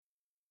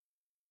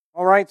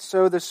All right,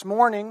 so this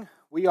morning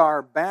we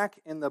are back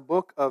in the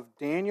book of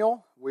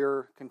Daniel.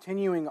 We're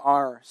continuing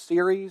our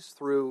series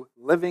through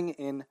living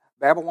in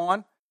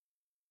Babylon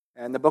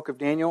and the book of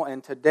Daniel.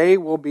 And today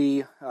will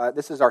be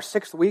this is our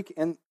sixth week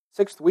in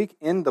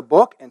the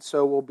book, and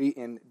so we'll be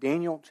in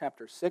Daniel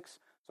chapter 6.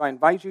 So I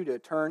invite you to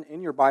turn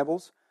in your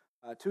Bibles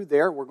to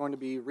there. We're going to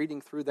be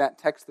reading through that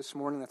text this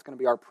morning. That's going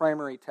to be our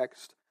primary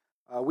text.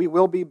 We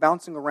will be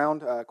bouncing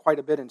around quite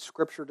a bit in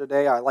Scripture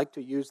today. I like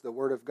to use the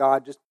Word of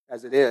God just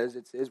as it is.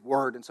 It's His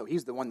Word, and so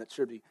He's the one that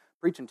should be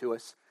preaching to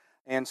us.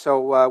 And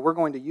so we're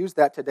going to use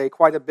that today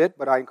quite a bit,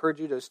 but I encourage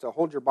you just to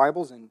hold your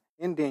Bibles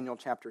in Daniel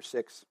chapter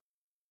 6.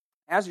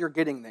 As you're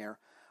getting there,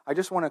 I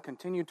just want to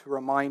continue to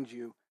remind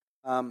you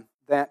of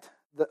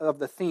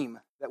the theme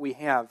that we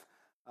have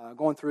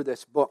going through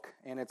this book.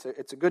 And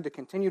it's good to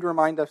continue to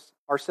remind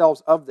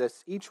ourselves of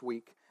this each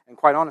week, and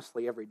quite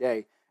honestly every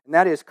day. And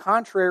that is,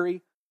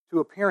 contrary to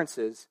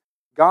appearances,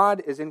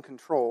 God is in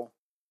control,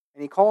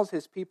 and He calls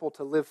His people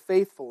to live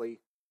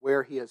faithfully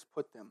where He has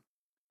put them.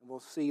 And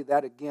we'll see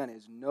that again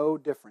is no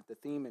different. The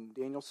theme in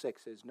Daniel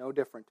 6 is no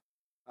different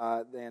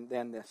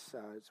than this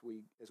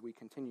as we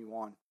continue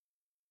on.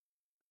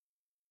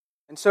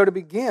 And so to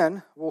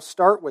begin, we'll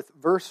start with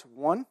verse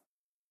 1.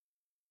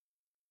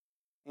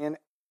 And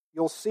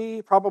you'll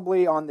see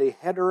probably on the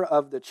header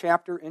of the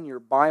chapter in your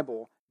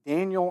Bible,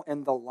 Daniel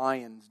and the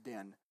Lion's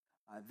Den.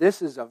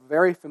 This is a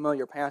very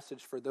familiar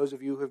passage for those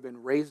of you who have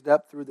been raised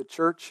up through the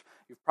church.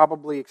 You've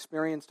probably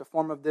experienced a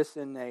form of this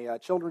in a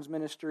children's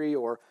ministry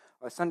or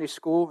a Sunday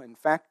school. In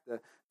fact,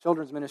 the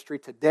children's ministry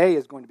today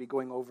is going to be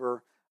going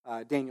over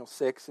Daniel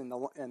 6 and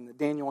the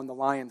Daniel and the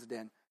Lion's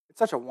Den. It's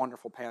such a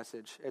wonderful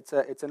passage.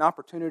 It's an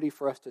opportunity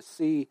for us to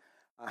see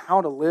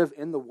how to live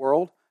in the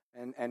world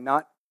and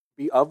not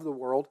be of the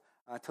world,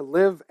 to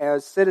live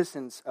as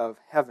citizens of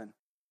heaven.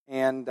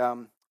 And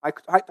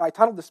I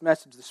titled this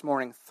message this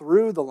morning,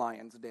 Through the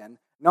Lion's Den,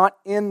 not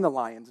in the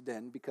Lion's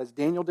Den, because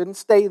Daniel didn't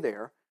stay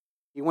there.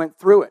 He went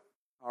through it,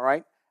 all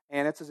right?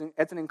 And it's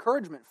an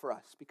encouragement for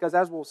us, because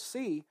as we'll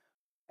see,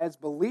 as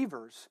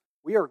believers,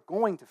 we are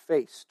going to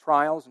face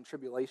trials and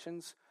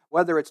tribulations,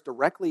 whether it's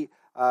directly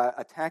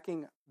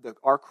attacking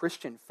our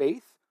Christian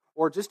faith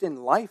or just in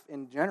life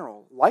in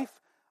general. Life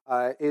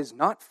is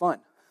not fun.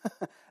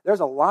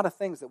 There's a lot of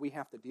things that we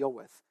have to deal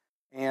with.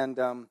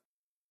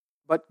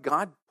 But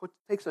God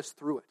takes us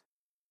through it,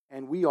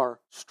 and we are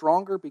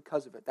stronger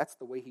because of it. That's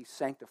the way He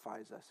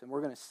sanctifies us, and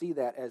we're going to see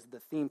that as the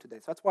theme today.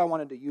 So that's why I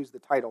wanted to use the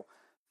title,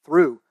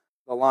 Through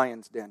the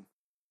Lion's Den.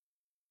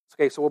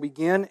 Okay, so we'll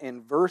begin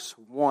in verse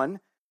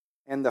 1,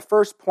 and the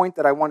first point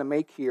that I want to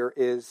make here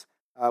is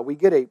we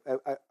get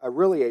a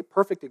really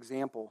perfect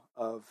example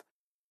of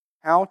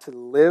how to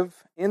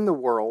live in the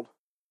world,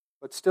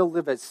 but still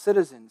live as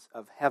citizens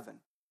of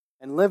heaven,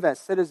 and live as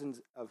citizens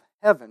of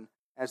heaven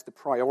as the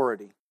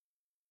priority.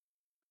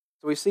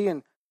 So we see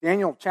in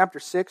Daniel chapter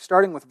 6,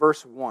 starting with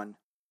verse 1,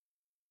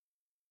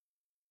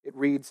 it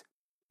reads,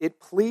 "It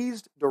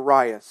pleased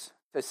Darius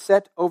to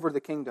set over the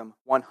kingdom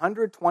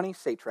 120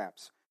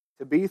 satraps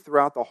to be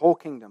throughout the whole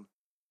kingdom,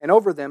 and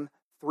over them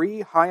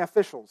 3 high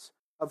officials,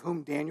 of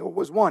whom Daniel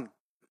was one,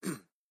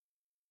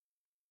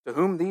 to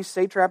whom these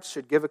satraps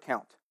should give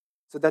account,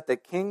 so that the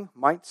king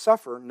might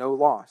suffer no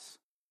loss.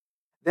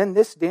 Then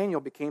this Daniel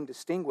became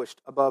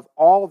distinguished above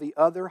all the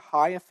other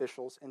high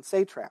officials and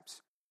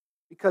satraps,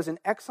 because an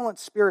excellent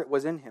spirit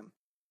was in him,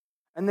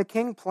 and the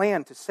king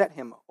planned to set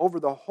him over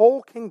the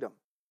whole kingdom.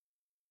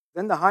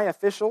 Then the high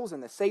officials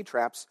and the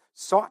satraps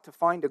sought to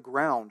find a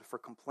ground for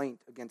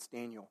complaint against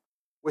Daniel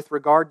with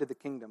regard to the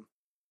kingdom.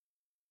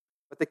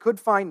 But they could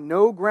find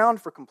no ground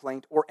for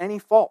complaint or any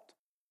fault,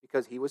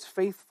 because he was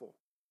faithful,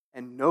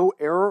 and no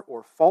error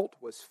or fault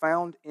was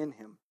found in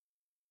him.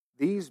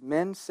 These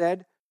men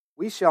said,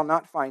 'We shall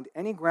not find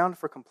any ground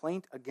for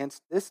complaint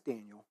against this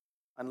Daniel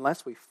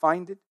unless we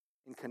find it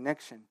in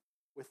connection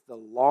with the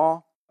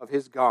law of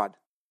his God.'"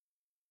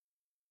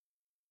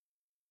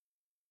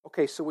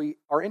 Okay, so we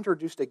are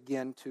introduced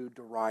again to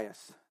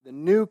Darius, the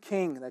new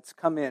king that's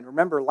come in.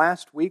 Remember,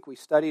 last week we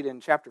studied in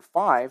chapter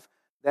 5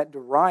 that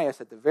Darius,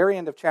 at the very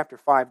end of chapter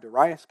 5,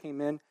 Darius came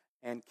in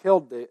and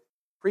killed the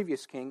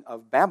previous king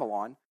of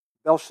Babylon,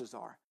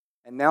 Belshazzar.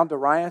 And now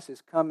Darius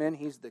has come in.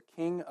 He's the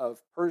king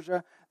of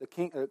Persia, the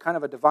king, kind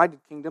of a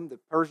divided kingdom, the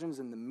Persians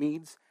and the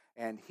Medes,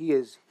 and he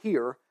is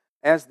here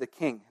as the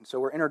king. And so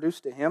we're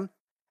introduced to him.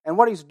 And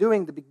what he's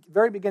doing, the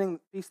very beginning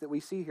piece that we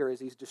see here,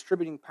 is he's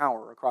distributing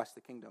power across the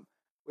kingdom.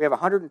 We have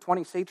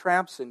 120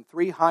 satraps and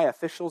 3 high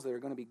officials that are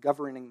going to be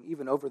governing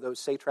even over those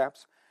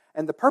satraps.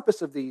 And the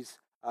purpose of these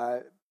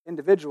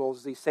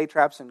individuals, these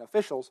satraps and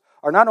officials,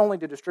 are not only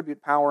to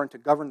distribute power and to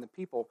govern the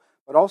people,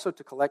 but also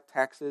to collect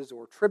taxes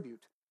or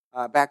tribute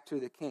back to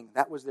the king.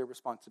 That was their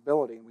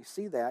responsibility. And we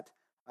see that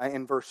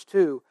in verse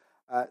 2,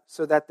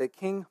 so that the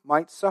king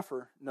might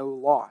suffer no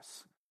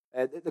loss.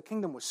 The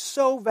kingdom was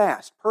so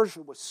vast,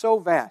 Persia was so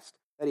vast,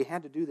 that he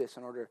had to do this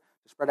in order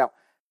to spread out.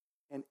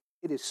 And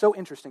it is so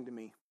interesting to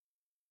me,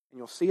 and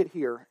you'll see it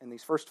here in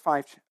these first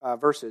 5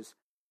 verses.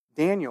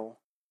 Daniel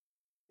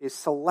is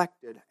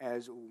selected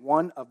as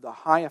one of the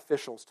high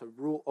officials to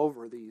rule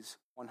over these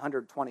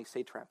 120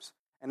 satraps.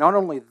 And not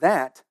only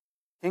that,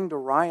 King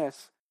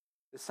Darius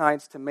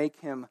decides to make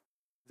him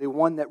the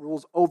one that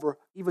rules over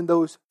even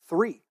those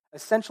three.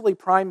 Essentially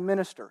prime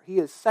minister. He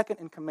is second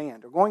in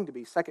command, or going to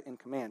be second in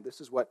command.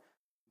 This is what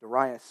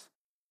Darius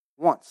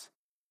wants.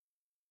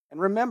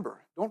 And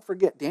remember, don't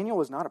forget, Daniel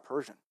was not a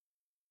Persian.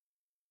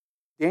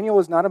 Daniel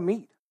was not a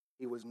Mede.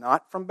 He was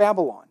not from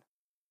Babylon.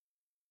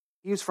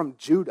 He's from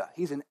Judah.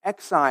 He's an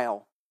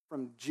exile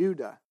from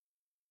Judah.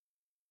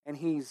 And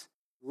he's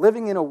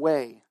living in a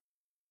way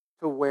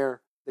to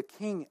where the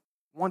king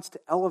wants to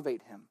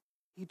elevate him.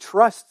 He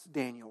trusts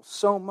Daniel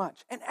so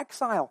much. An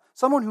exile,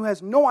 someone who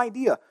has no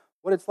idea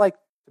what it's like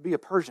to be a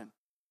Persian.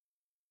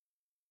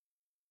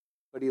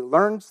 But he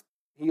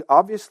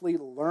obviously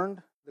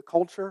learned the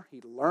culture,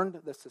 he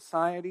learned the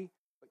society,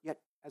 but yet,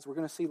 as we're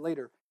going to see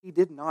later, he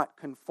did not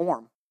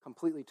conform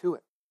completely to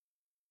it.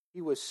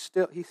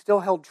 He still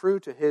held true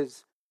to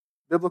his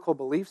biblical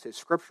beliefs, his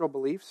scriptural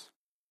beliefs,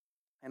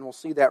 and we'll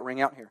see that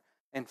ring out here.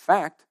 In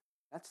fact,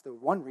 that's the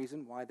only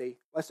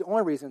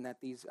reason that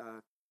these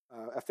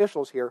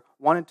officials here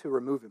wanted to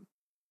remove him,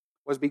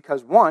 was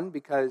because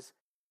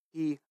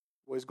he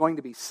was going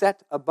to be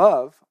set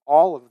above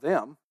all of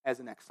them as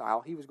an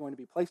exile. He was going to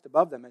be placed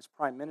above them as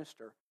prime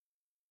minister.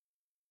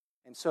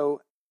 And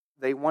so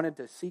they wanted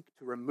to seek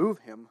to remove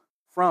him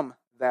from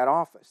that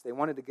office. They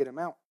wanted to get him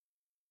out.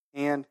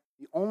 And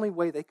the only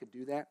way they could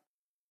do that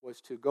was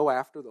to go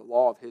after the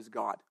law of his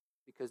God,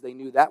 because they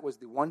knew that was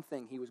the one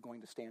thing he was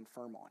going to stand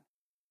firm on.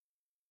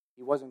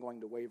 He wasn't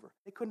going to waver.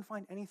 They couldn't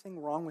find anything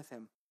wrong with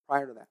him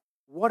prior to that.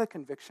 What a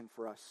conviction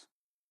for us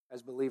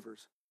as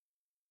believers.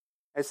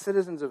 As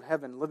citizens of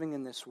heaven living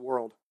in this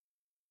world,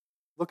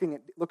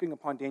 looking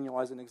upon Daniel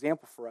as an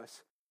example for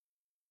us,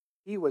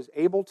 he was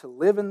able to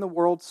live in the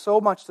world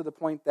so much to the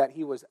point that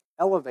he was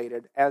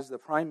elevated as the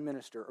prime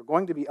minister, or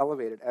going to be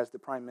elevated as the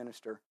prime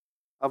minister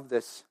of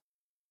this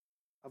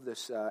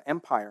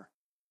empire.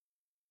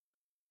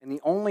 And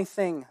the only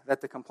thing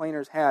that the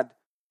complainers had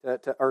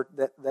that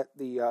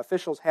the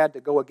officials had to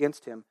go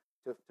against him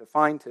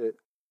to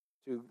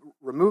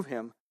remove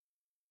him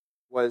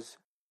was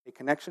a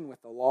connection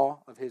with the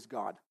law of his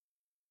God.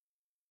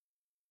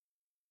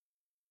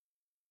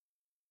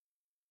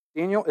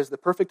 Daniel is the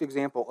perfect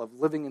example of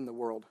living in the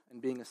world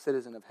and being a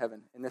citizen of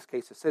heaven, in this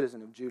case, a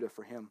citizen of Judah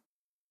for him.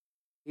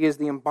 He is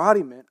the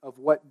embodiment of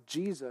what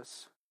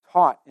Jesus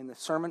taught in the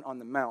Sermon on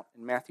the Mount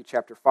in Matthew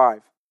chapter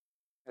 5.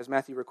 As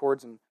Matthew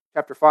records in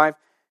chapter 5,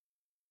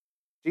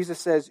 Jesus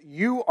says,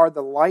 "You are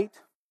the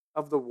light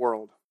of the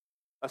world.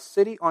 A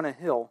city on a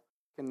hill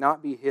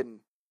cannot be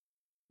hidden,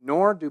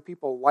 nor do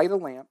people light a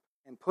lamp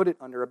and put it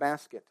under a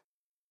basket,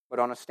 but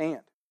on a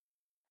stand.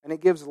 And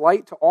it gives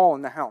light to all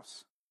in the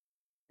house.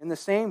 In the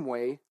same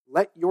way,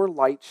 let your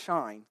light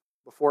shine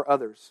before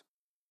others,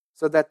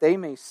 so that they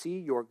may see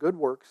your good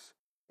works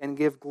and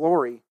give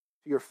glory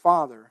to your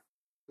Father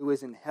who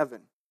is in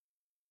heaven."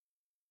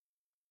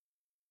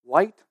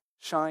 Light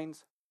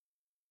shines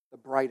the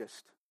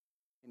brightest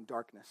in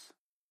darkness.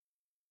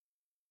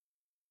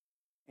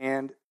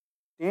 And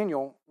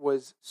Daniel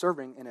was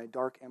serving in a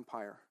dark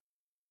empire.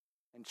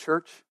 And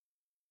church,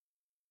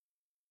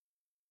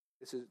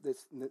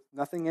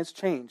 nothing has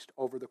changed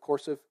over the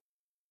course of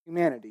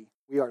humanity.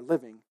 We are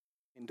living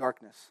in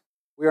darkness.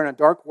 We are in a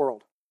dark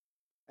world,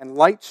 and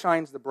light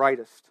shines the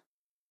brightest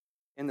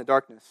in the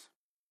darkness.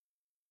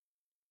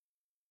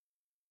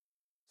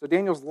 So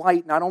Daniel's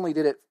light, not only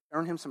did it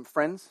earn him some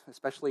friends,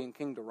 especially in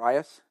King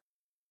Darius,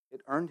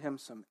 it earned him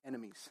some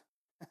enemies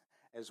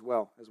as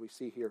well, as we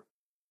see here.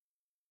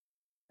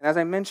 And as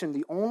I mentioned,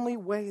 the only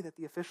way that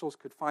the officials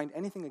could find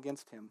anything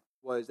against him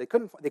was they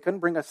couldn't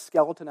bring a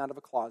skeleton out of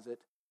a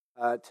closet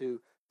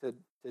to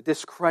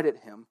discredit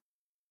him.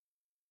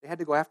 They had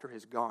to go after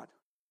his God.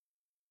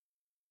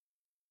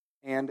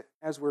 And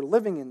as we're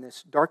living in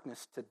this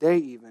darkness today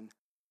even,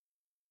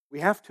 we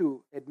have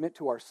to admit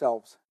to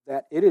ourselves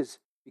that it is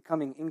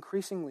becoming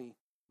increasingly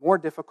more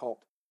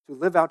difficult to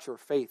live out your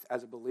faith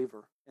as a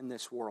believer in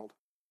this world.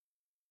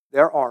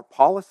 There are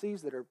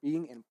policies that are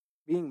being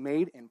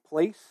made in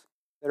place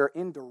that are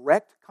in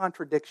direct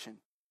contradiction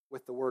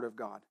with the Word of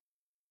God.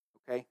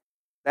 Okay?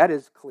 That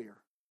is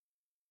clear.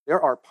 There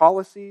are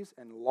policies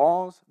and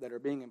laws that are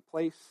being in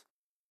place,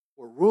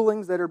 or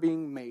rulings that are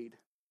being made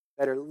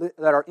that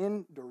are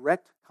in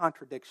direct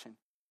contradiction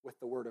with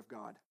the Word of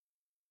God.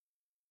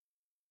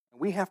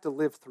 And we have to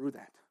live through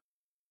that.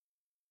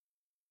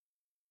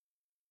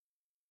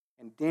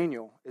 And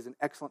Daniel is an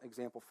excellent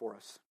example for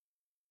us.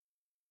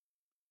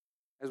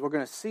 As we're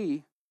going to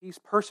see, he's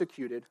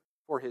persecuted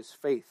for his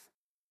faith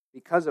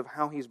because of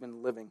how he's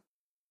been living.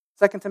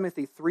 2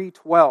 Timothy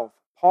 3:12,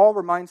 Paul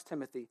reminds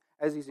Timothy,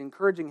 as he's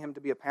encouraging him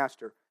to be a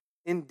pastor,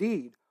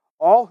 "Indeed,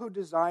 all who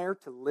desire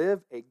to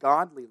live a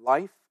godly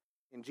life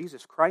in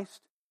Jesus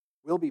Christ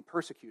will be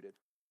persecuted."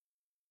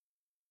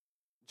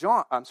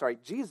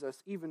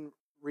 Jesus even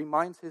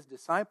reminds his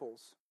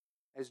disciples,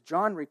 as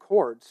John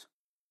records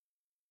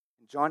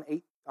in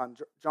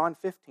John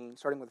 15,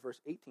 starting with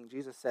verse 18,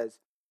 Jesus says,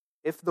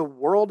 If the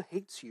world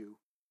hates you,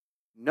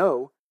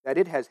 know that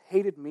it has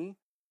hated me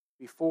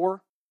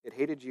before it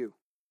hated you.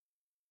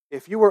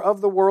 If you were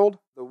of the world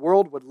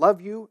would love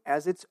you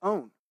as its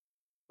own.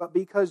 But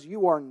because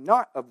you are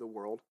not of the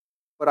world,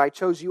 but I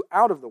chose you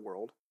out of the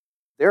world,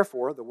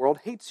 therefore the world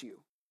hates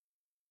you.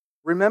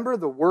 Remember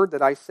the word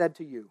that I said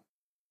to you,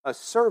 a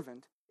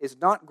servant is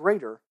not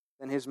greater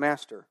than his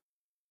master.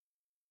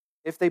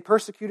 If they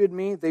persecuted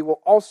me, they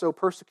will also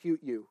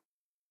persecute you.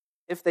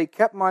 If they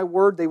kept my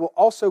word, they will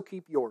also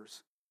keep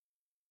yours.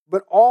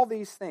 But all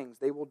these things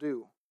they will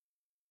do.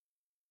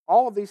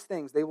 All of these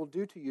things they will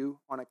do to you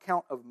on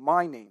account of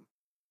my name,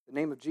 the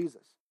name of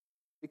Jesus,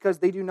 because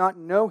they do not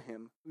know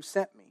him who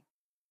sent me.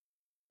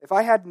 If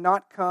I had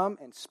not come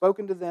and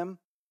spoken to them,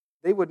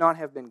 they would not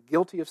have been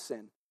guilty of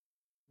sin.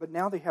 But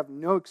now they have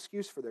no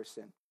excuse for their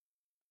sin.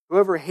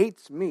 Whoever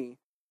hates me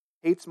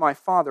hates my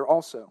Father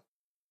also.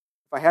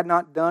 If I had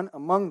not done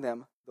among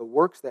them the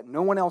works that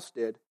no one else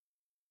did,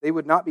 they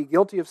would not be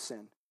guilty of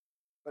sin.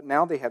 But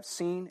now they have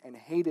seen and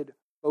hated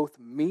both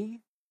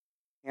me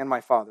and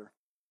my Father.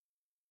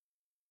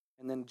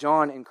 And then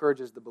John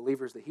encourages the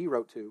believers that he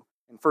wrote to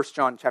in 1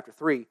 John chapter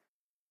 3,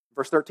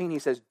 verse 13, he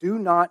says, "Do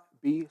not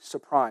be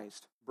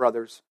surprised,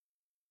 brothers,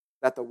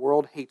 that the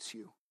world hates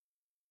you."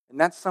 And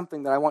that's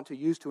something that I want to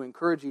use to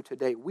encourage you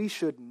today. We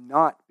should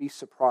not be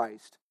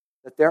surprised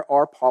that there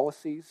are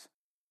policies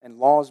and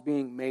laws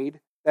being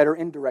made that are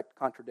in direct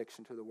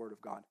contradiction to the Word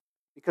of God,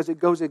 because it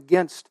goes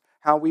against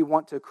how we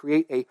want to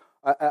create a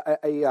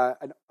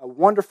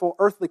wonderful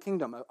earthly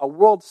kingdom, a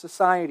world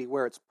society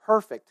where it's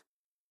perfect.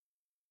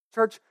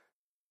 Church,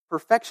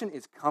 perfection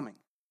is coming.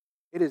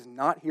 It is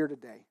not here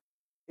today.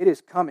 It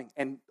is coming.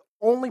 And the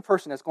only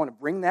person that's going to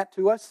bring that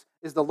to us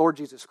is the Lord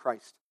Jesus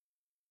Christ,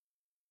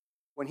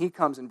 when he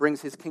comes and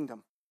brings his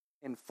kingdom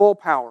in full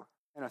power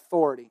and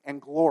authority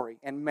and glory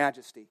and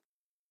majesty.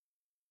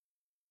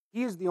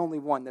 He is the only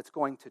one that's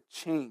going to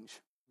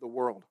change the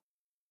world.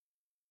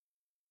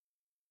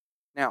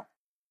 Now,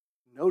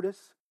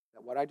 notice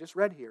that what I just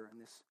read here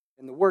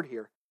in the word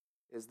here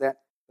is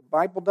that the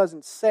Bible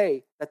doesn't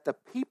say that the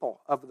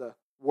people of the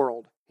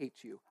world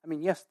hate you. I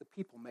mean, yes, the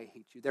people may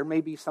hate you. There may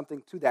be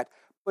something to that,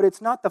 but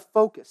it's not the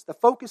focus. The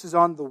focus is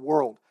on the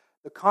world,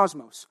 the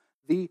cosmos,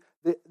 the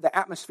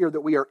atmosphere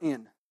that we are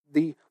in,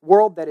 the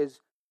world that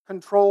is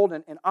controlled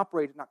and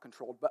operated, not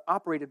controlled, but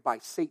operated by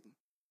Satan.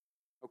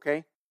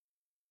 Okay?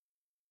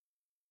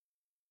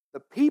 The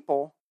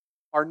people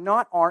are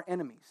not our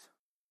enemies.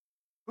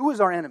 Who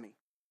is our enemy?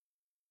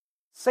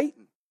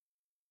 Satan.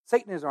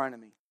 Satan is our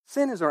enemy.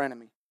 Sin is our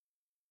enemy.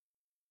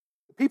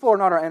 The people are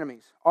not our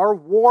enemies. Our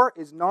war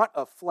is not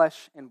of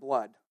flesh and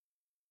blood.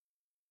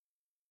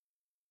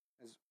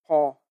 As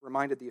Paul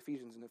reminded the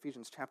Ephesians in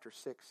Ephesians chapter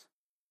 6.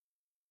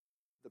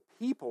 The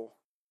people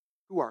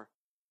who are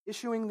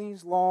issuing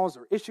these laws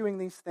or issuing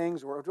these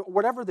things or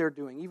whatever they're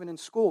doing, even in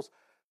schools,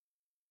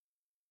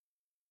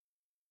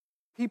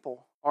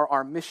 people are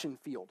our mission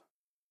field.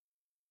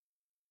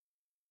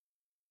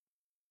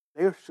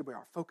 They should be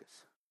our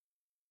focus.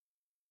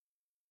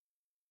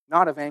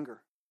 Not of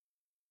anger,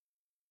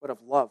 but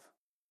of love.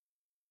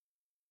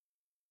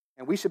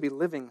 And we should be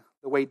living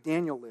the way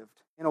Daniel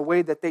lived, in a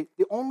way that the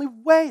only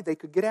way they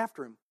could get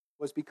after him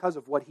was because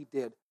of what he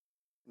did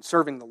in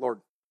serving the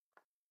Lord.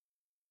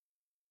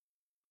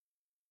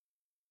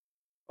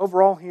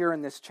 Overall, here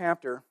in this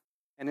chapter,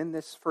 and in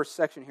this first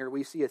section here,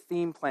 we see a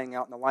theme playing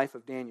out in the life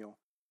of Daniel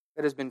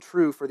that has been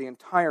true for the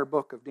entire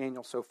book of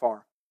Daniel so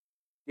far.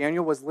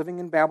 Daniel was living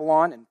in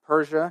Babylon and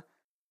Persia,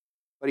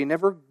 but he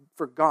never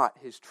forgot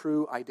his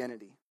true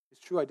identity. His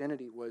true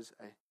identity was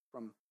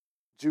from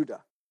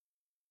Judah.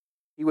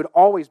 He would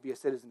always be a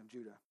citizen of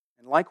Judah.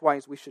 And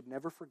likewise, we should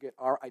never forget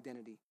our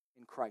identity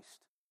in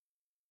Christ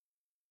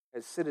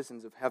as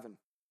citizens of heaven,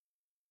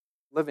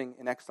 living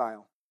in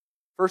exile.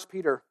 1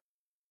 Peter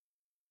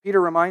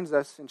reminds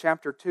us in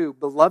chapter 2,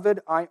 "Beloved,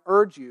 I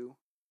urge you,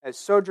 as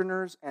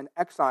sojourners and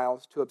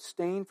exiles, to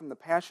abstain from the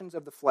passions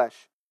of the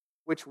flesh,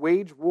 which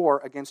wage war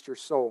against your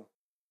soul.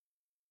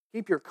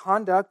 Keep your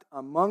conduct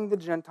among the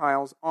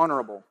Gentiles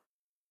honorable,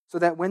 so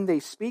that when they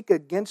speak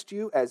against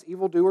you as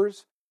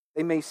evildoers,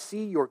 they may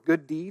see your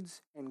good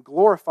deeds and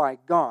glorify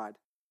God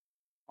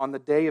on the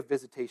day of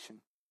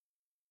visitation.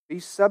 Be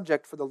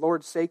subject for the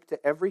Lord's sake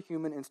to every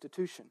human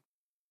institution,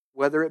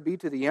 whether it be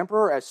to the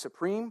emperor as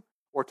supreme,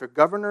 or to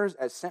governors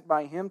as sent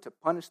by him to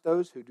punish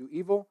those who do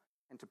evil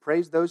and to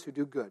praise those who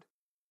do good.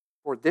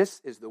 For this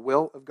is the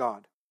will of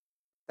God,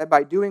 that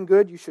by doing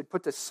good you should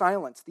put to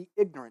silence the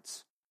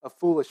ignorance of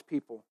foolish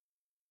people.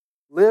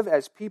 Live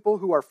as people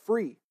who are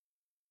free,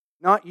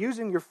 not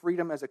using your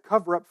freedom as a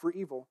cover-up for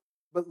evil,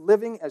 but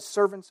living as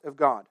servants of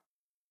God.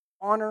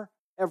 Honor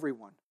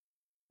everyone.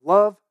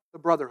 Love the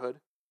brotherhood,"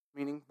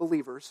 meaning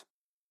believers.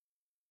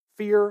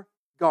 "Fear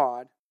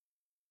God,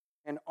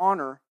 and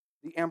honor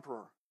the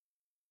emperor."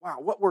 Wow,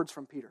 what words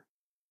from Peter.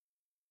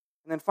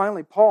 And then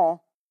finally,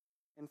 Paul,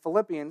 in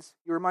Philippians,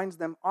 he reminds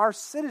them, our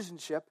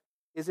citizenship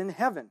is in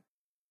heaven,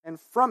 and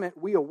from it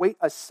we await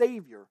a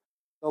Savior,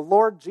 the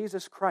Lord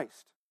Jesus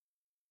Christ.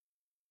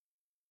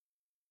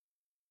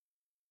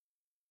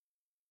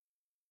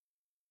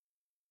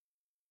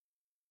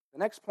 The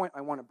next point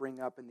I want to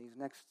bring up in these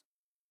next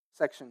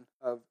section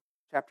of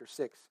chapter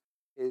 6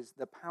 is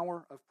the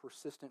power of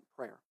persistent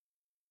prayer.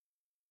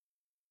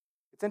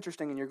 It's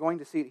interesting, and you're going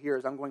to see it here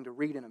as I'm going to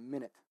read in a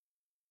minute.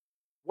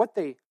 What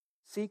they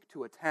seek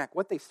to attack,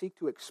 what they seek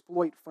to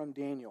exploit from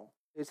Daniel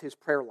is his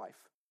prayer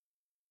life.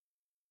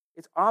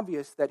 It's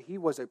obvious that he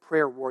was a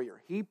prayer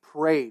warrior. He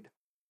prayed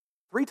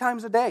 3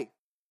 times a day,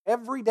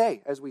 every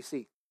day, as we'll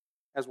see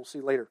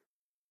later.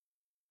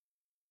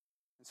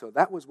 And so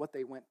that was what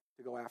they went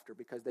to go after,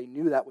 because they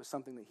knew that was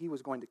something that he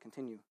was going to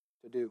continue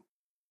to do.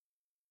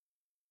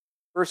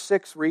 Verse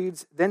 6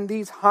 reads, "Then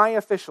these high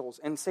officials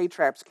and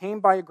satraps came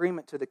by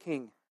agreement to the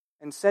king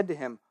and said to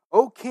him,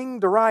 'O King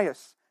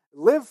Darius,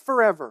 live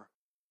forever.'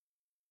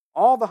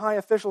 All the high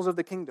officials of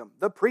the kingdom,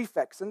 the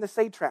prefects and the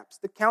satraps,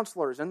 the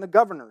counselors and the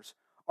governors,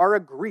 are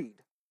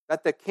agreed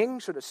that the king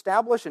should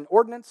establish an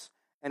ordinance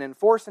and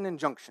enforce an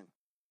injunction,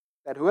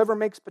 that whoever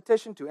makes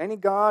petition to any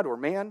god or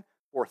man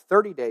for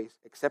 30 days,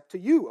 except to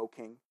you, O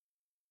king,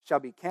 shall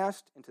be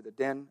cast into the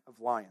den of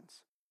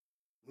lions.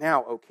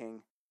 Now, O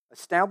king,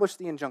 establish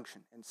the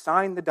injunction and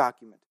sign the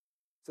document,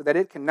 so that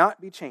it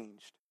cannot be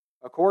changed,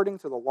 according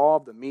to the law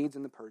of the Medes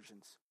and the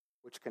Persians,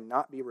 which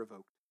cannot be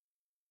revoked.'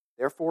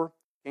 Therefore,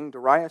 King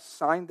Darius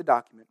signed the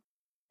document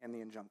and the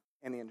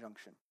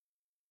injunction."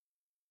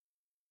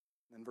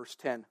 And verse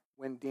 10,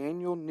 "When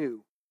Daniel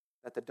knew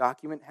that the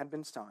document had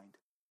been signed,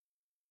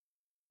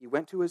 he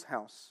went to his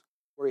house,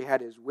 where he had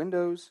his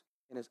windows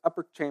in his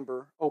upper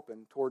chamber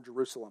open toward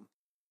Jerusalem.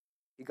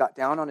 He got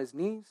down on his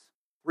knees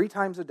 3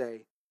 times a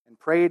day and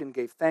prayed and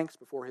gave thanks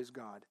before his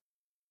God,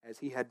 as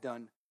he had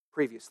done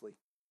previously."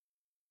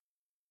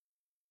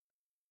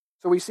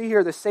 So we see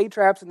here the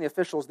satraps and the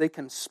officials, they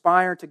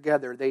conspire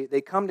together.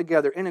 They come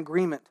together in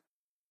agreement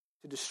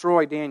to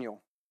destroy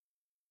Daniel.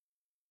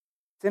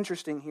 It's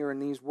interesting here in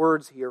these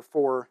words here,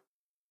 for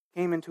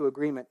came into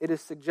agreement. It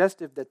is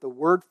suggestive that the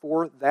word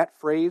for that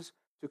phrase,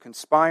 to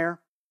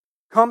conspire,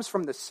 comes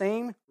from the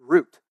same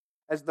root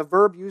as the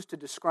verb used to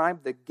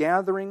describe the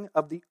gathering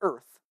of the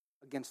earth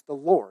against the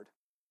Lord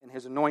and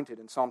his anointed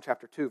in Psalm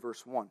chapter 2,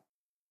 verse 1.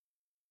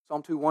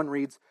 Psalm 2:1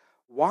 reads,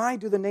 "Why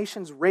do the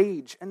nations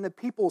rage and the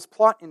peoples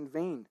plot in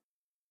vain?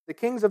 The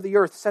kings of the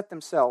earth set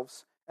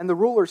themselves, and the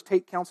rulers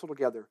take counsel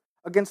together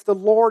against the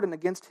Lord and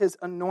against his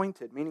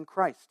anointed," meaning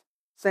Christ,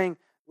 saying,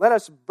 "Let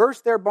us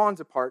burst their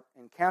bonds apart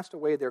and cast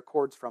away their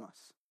cords from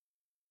us."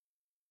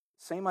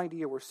 Same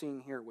idea we're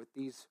seeing here with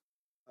these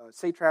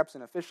satraps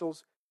and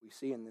officials we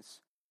see in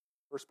this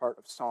first part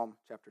of Psalm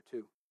chapter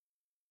 2.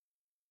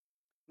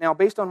 Now,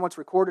 based on what's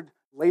recorded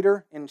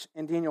later in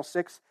Daniel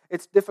 6,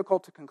 it's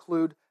difficult to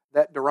conclude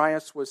that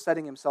Darius was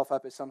setting himself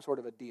up as some sort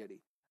of a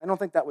deity. I don't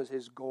think that was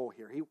his goal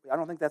here. I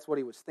don't think that's what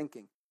he was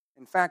thinking.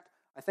 In fact,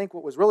 I think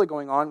what was really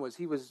going on was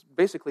he was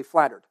basically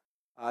flattered.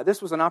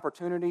 This was an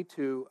opportunity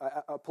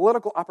a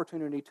political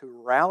opportunity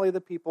to rally the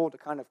people, to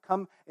kind of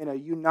come in a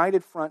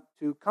united front,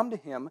 to come to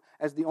him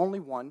as the only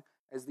one,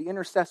 as the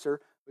intercessor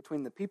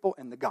between the people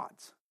and the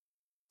gods.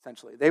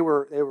 Essentially, the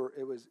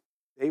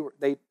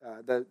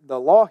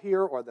law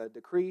here, or the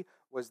decree,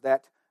 was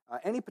that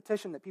any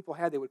petition that people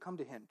had, they would come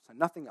to him, so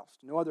nothing else,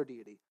 to no other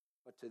deity,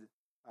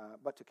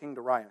 but to King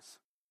Darius.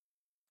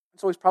 And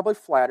so he's probably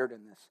flattered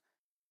in this.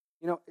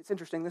 You know, it's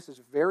interesting. This is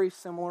very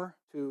similar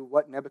to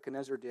what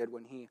Nebuchadnezzar did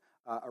when he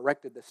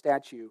erected the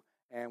statue,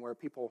 and where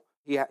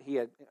he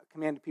had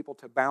commanded people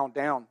to bow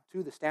down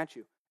to the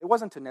statue. It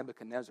wasn't to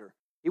Nebuchadnezzar.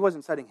 He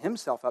wasn't setting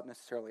himself up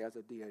necessarily as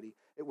a deity.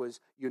 It was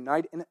in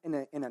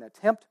an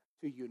attempt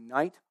to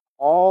unite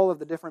all of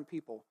the different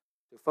people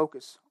to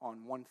focus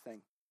on one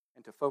thing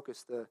and to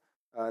focus the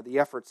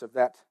efforts of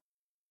that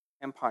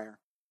empire.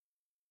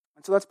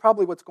 And so that's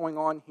probably what's going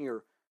on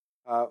here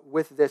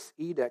with this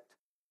edict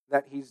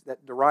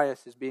that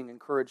Darius is being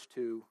encouraged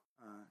to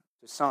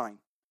sign.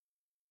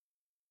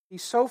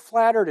 He's so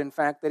flattered, in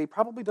fact, that he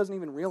probably doesn't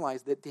even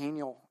realize that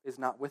Daniel is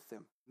not with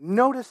them.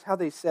 Notice how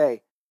they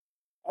say,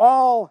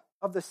 all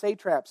of the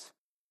satraps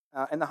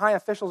and the high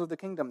officials of the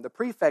kingdom, the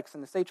prefects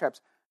and the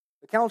satraps,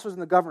 the counselors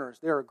and the governors,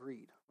 they're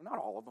agreed. Well,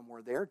 not all of them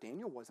were there.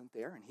 Daniel wasn't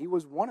there, and he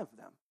was one of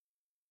them.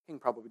 The king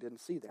probably didn't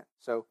see that.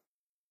 So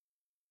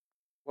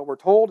what we're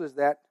told is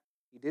that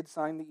he did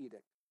sign the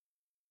edict.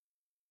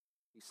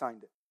 He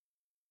signed it.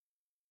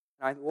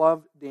 And I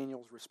love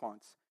Daniel's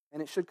response,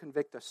 and it should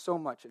convict us so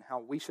much in how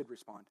we should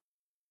respond.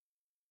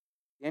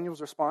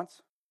 Daniel's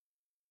response: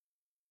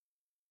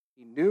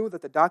 he knew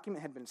that the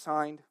document had been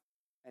signed,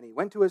 and he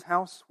went to his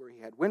house where he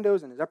had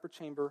windows in his upper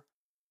chamber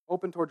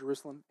open toward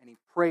Jerusalem, and he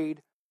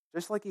prayed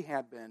just like he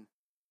had been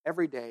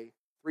every day,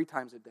 3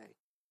 times a day.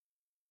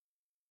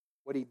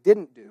 What he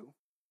didn't do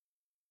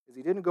is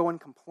he didn't go and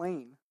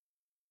complain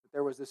that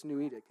there was this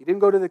new edict. He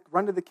didn't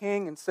run to the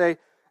king and say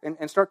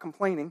and start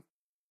complaining.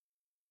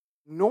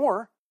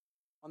 Nor,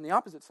 on the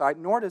opposite side,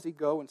 nor does he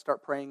go and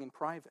start praying in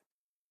private,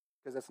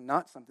 because that's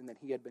not something that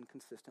he had been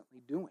consistently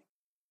doing.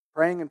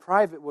 Praying in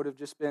private would have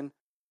just been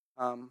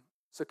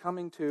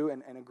succumbing to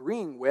and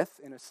agreeing with,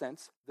 in a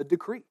sense, the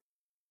decree.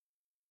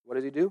 What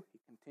does he do? He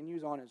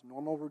continues on his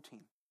normal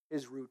routine.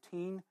 His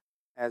routine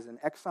as an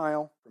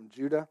exile from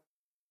Judah,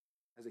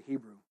 as a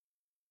Hebrew.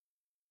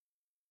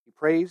 He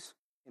prays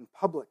in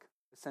public,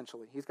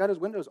 essentially. He's got his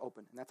windows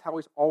open, and that's how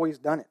he's always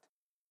done it.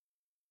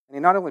 And he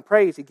not only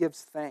prays, he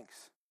gives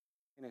thanks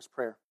in his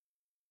prayer.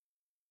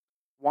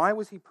 Why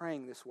was he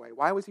praying this way?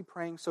 Why was he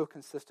praying so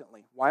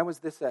consistently? Why was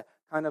this a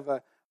kind of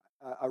a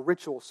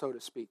ritual, so to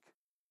speak?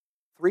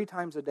 3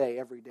 times a day,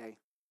 every day.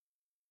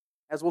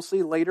 As we'll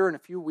see later in a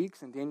few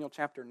weeks in Daniel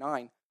chapter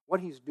 9,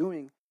 what he's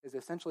doing is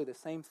essentially the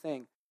same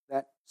thing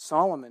that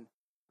Solomon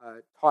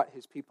taught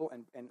his people,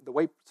 and the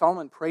way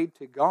Solomon prayed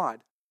to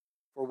God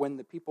for when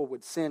the people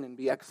would sin and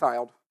be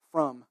exiled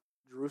from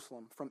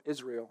Jerusalem, from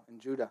Israel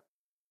and Judah.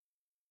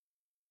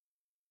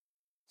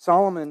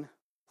 Solomon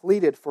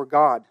pleaded for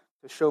God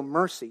to show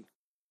mercy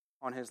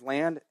on his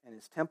land and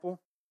his temple,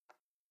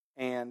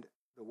 and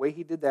the way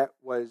he did that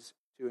was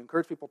to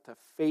encourage people to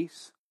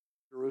face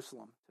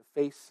Jerusalem, to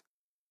face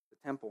the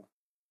temple.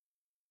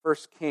 1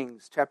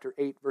 Kings chapter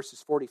 8,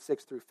 verses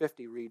 46 through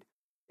 50 read,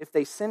 "If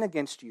they sin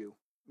against you,"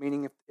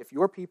 meaning if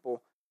your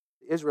people,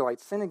 the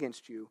Israelites, sin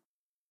against you,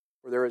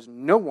 for there is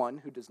no one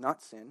who does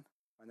not sin,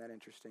 I find that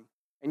interesting,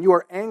 and you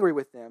are angry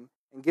with them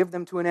and give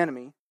them to an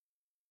enemy,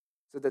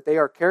 so that they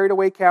are carried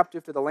away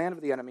captive to the land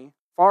of the enemy,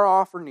 far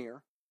off or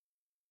near,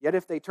 yet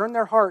if they turn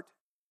their heart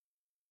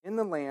in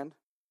the land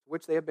to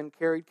which they have been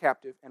carried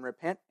captive, and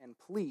repent and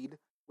plead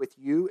with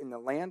you in the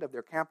land of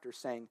their captors,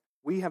 saying,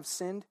 we have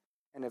sinned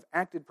and have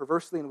acted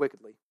perversely and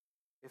wickedly.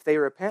 If they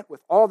repent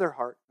with all their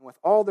heart and with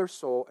all their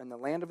soul in the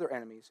land of their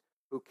enemies,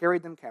 who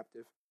carried them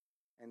captive,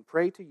 and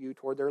pray to you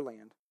toward their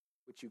land,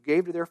 which you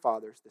gave to their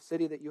fathers, the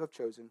city that you have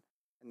chosen,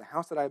 and the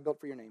house that I have built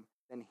for your name,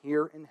 then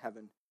hear in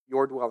heaven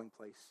your dwelling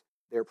place,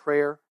 their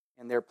prayer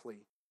and their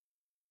plea,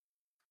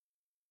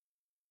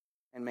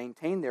 and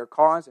maintain their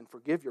cause and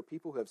forgive your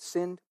people who have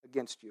sinned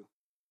against you,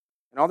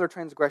 and all their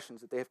transgressions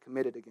that they have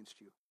committed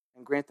against you,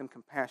 and grant them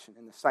compassion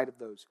in the sight of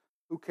those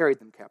who carried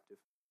them captive,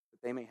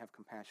 that they may have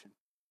compassion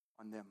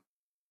on them."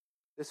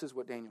 This is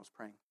what Daniel's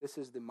praying. This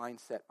is the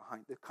mindset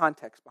behind, the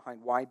context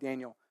behind why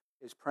Daniel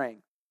is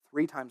praying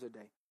 3 times a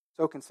day,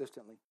 so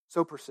consistently,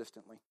 so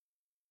persistently,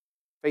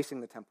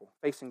 facing the temple,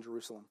 facing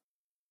Jerusalem.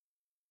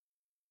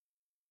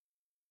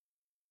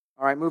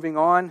 All right, moving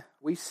on,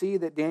 we see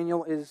that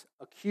Daniel is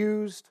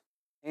accused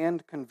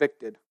and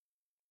convicted.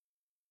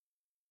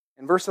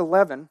 In verse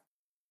 11,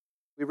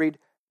 we read,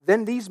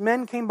 "Then these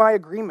men came by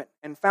agreement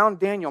and found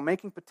Daniel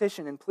making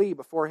petition and plea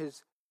before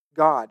his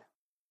God.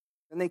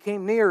 Then they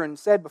came near and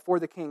said before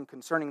the king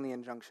concerning the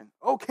injunction,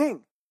 'O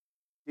king,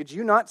 did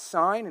you not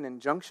sign an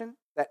injunction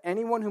that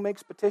anyone who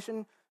makes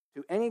petition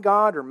to any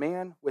god or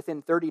man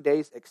within 30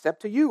 days,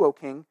 except to you, O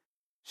king,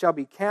 shall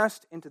be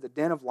cast into the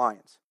den of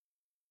lions?'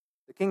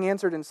 The king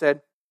answered and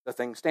said, 'The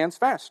thing stands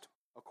fast,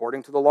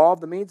 according to the law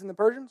of the Medes and the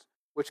Persians,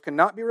 which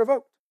cannot be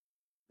revoked.'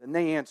 Then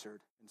they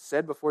answered and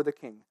said before the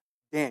king,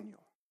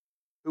 'Daniel,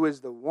 who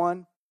is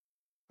one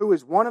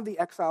of the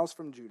exiles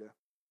from Judah,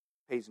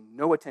 pays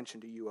no attention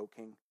to you, O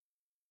king,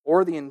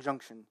 or the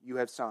injunction you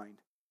have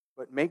signed,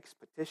 but makes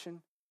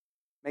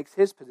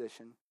his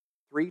petition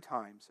 3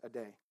 times a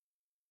day.'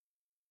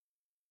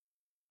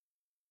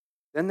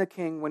 Then the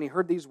king, when he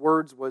heard these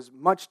words, was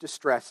much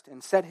distressed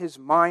and set his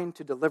mind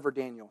to deliver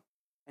Daniel.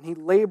 And he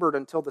labored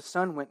until the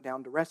sun went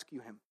down to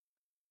rescue him.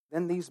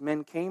 Then these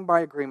men came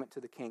by agreement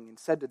to the king and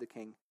said to the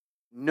king,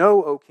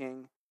 'Know, O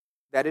king,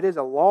 that it is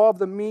a law of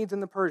the Medes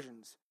and the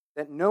Persians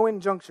that no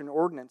injunction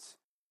or ordinance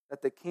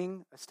that the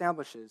king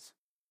establishes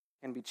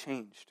can be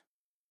changed.'"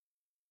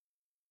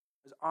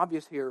 It was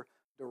obvious here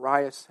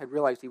Darius had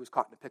realized he was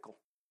caught in a pickle.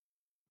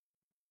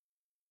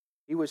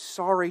 He was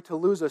sorry to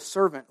lose a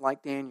servant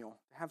like Daniel,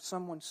 to have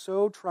someone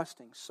so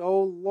trusting,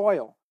 so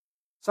loyal,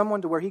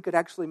 someone to where he could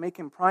actually make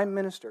him prime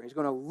minister. He's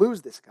going to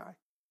lose this guy.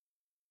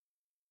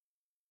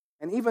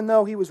 And even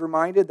though he was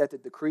reminded that the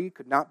decree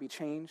could not be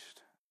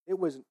changed, it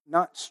was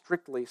not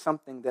strictly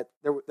something that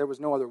there was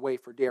no other way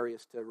for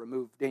Darius to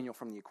remove Daniel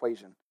from the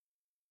equation.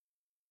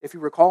 If you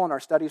recall in our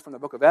studies from the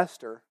book of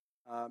Esther,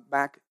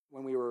 back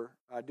when we were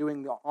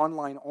doing the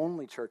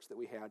online-only church that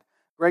we had,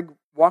 Greg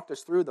walked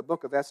us through the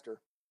book of Esther.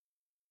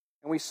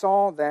 And we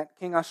saw that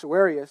King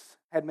Ahasuerus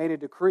had made a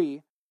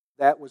decree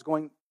that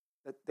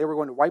they were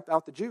going to wipe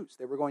out the Jews.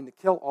 They were going to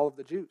kill all of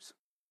the Jews.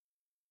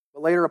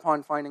 But later,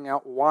 upon finding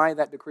out why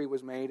that decree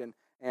was made,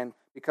 and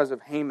because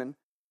of Haman,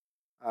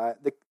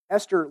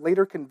 Esther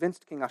later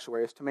convinced King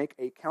Ahasuerus to make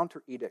a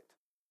counter edict,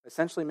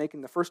 essentially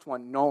making the first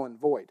one null and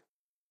void.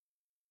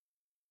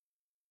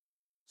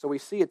 So we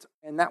see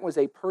and that was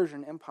a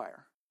Persian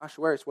empire.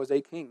 Ahasuerus was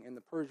a king in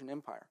the Persian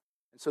Empire.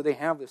 And so they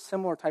have this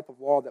similar type of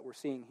law that we're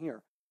seeing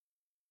here.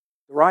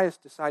 Darius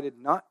decided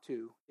not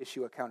to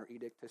issue a counter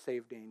edict to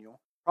save Daniel,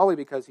 probably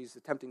because he's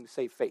attempting to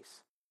save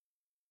face.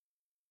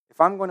 If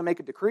I'm going to make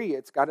a decree,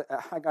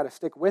 I got to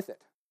stick with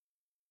it.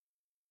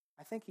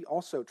 I think he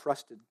also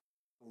trusted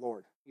the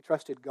Lord. He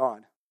trusted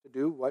God to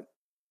do what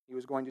he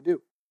was going to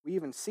do. We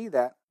even see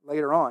that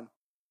later on.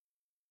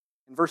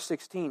 In verse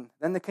 16,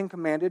 "Then the king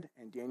commanded,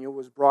 and Daniel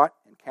was brought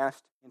and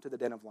cast into the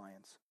den of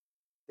lions.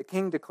 The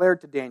king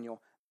declared to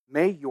Daniel,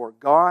 'May your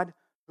God,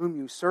 whom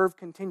you serve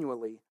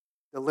continually,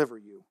 deliver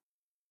you.'"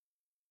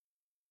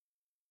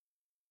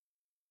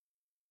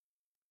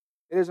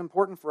 It is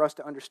important for us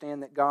to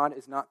understand that God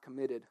is not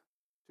committed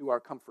to our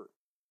comfort,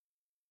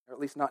 or at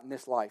least not in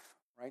this life,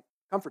 right?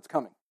 Comfort's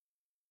coming.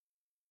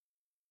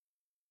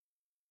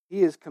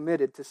 He is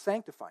committed to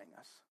sanctifying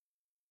us,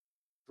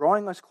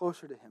 drawing us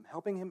closer to Him,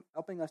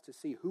 helping us to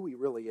see who He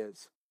really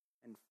is,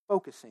 and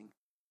focusing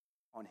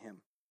on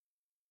Him.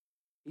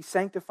 He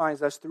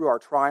sanctifies us through our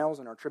trials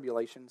and our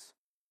tribulations,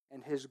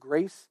 and His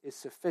grace is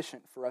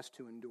sufficient for us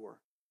to endure.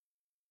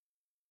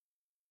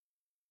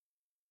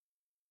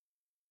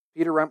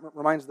 Peter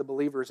reminds the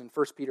believers in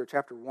 1 Peter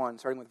chapter 1,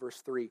 starting with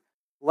verse 3,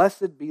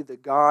 "Blessed be the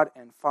God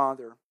and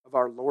Father of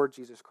our Lord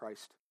Jesus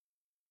Christ.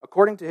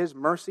 According to His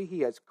mercy,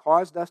 He has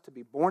caused us to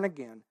be born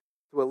again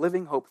to a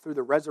living hope through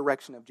the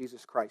resurrection of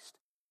Jesus Christ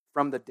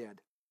from the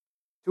dead,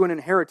 to an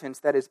inheritance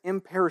that is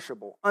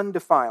imperishable,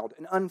 undefiled,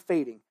 and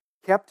unfading,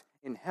 kept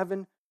in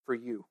heaven for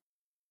you,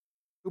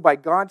 who by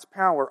God's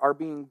power are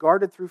being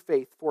guarded through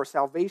faith for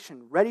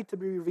salvation ready to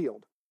be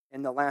revealed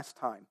in the last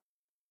time.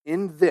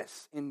 In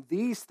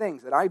these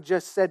things that I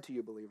just said to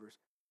you, believers,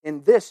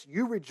 in this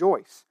you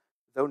rejoice,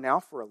 though now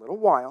for a little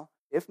while,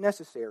 if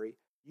necessary,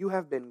 you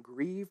have been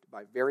grieved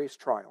by various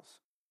trials,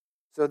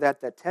 so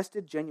that the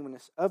tested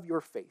genuineness of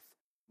your faith,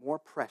 more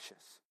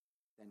precious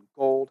than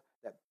gold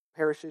that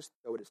perishes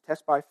though it is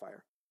tested by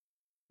fire,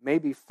 may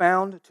be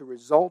found to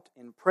result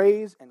in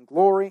praise and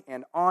glory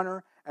and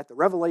honor at the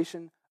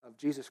revelation of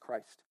Jesus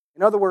Christ."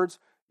 In other words,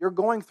 you're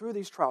going through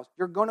these trials.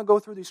 You're going to go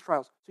through these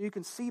trials so you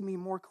can see me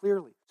more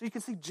clearly, so you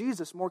can see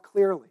Jesus more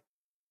clearly,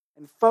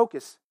 and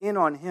focus in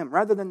on Him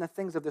rather than the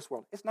things of this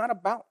world. It's not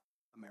about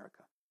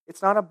America.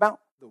 It's not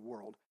about the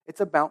world. It's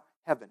about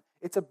heaven.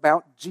 It's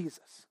about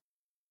Jesus.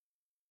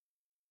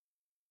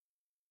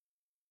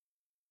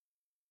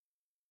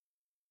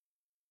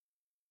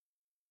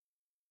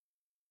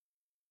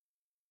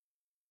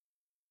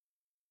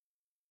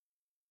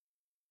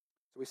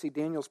 So we see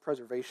Daniel's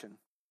preservation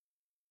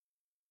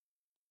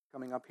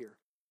coming up here.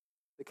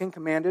 The king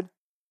commanded,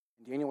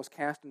 and Daniel was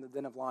cast in the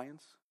den of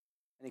lions.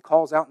 And he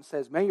calls out and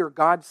says, "May your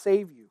God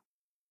save you."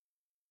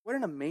 What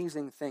an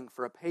amazing thing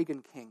for a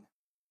pagan king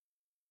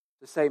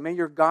to say, "May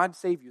your God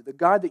save you." The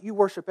God that you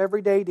worship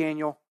every day,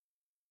 Daniel,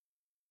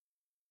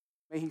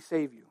 may He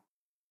save you.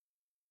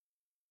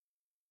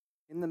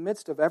 In the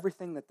midst of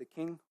everything that the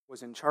king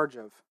was in charge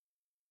of,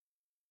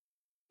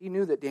 he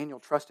knew that Daniel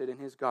trusted in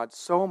his God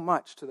so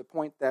much to the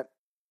point that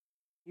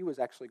he was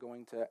actually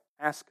going to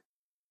ask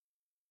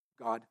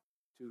God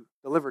to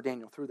deliver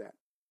Daniel through that,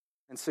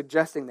 and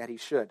suggesting that he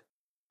should.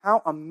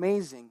 How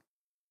amazing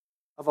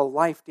of a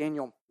life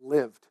Daniel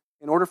lived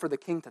in order for the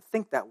king to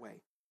think that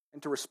way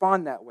and to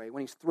respond that way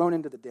when he's thrown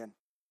into the den.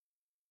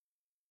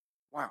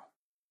 Wow.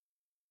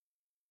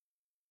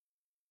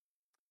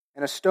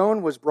 And a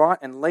stone was brought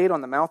and laid on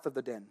the mouth of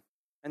the den,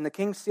 and the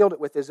king sealed it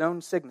with his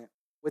own signet,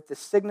 with the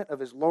signet of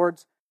his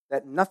lords,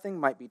 that nothing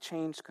might be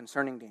changed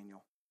concerning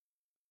Daniel.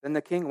 Then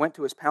the king went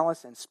to his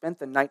palace and spent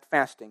the night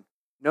fasting.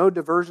 No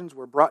diversions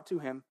were brought to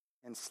him,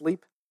 and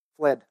sleep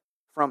fled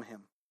from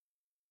him.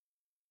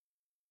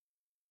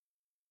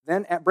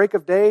 Then at break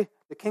of day,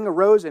 the king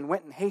arose and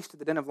went in haste to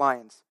the den of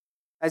lions.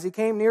 As he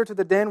came near to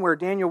the den where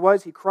Daniel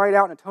was, he cried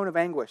out in a tone of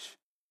anguish.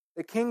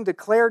 The king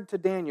declared to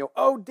Daniel,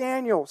 "O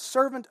Daniel,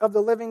 servant of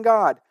the living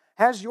God,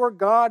 has your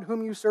God,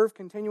 whom you serve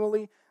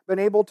continually, been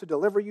able to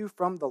deliver you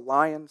from the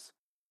lions?"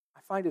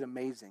 I find it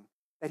amazing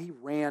that he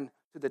ran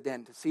to the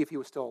den to see if he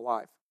was still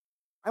alive.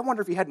 I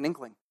wonder if he had an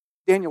inkling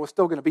Daniel was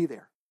still going to be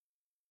there.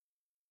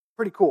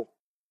 Pretty cool.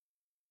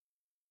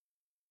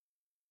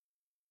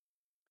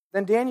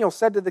 Then Daniel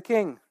said to the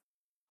king,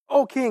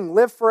 "O king,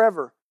 live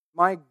forever.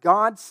 My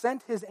God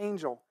sent His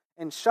angel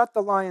and shut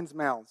the lions'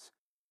 mouths,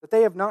 that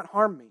they have not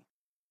harmed me,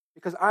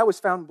 because I was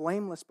found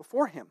blameless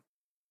before Him,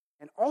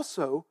 and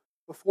also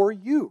before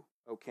you,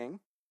 O king.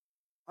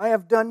 I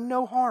have done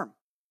no harm."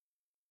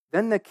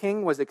 Then the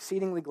king was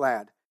exceedingly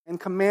glad, and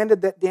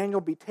commanded that Daniel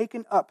be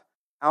taken up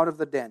out of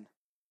the den.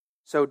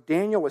 So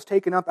Daniel was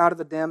taken up out of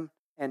the den,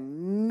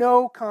 and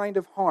no kind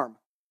of harm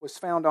was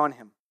found on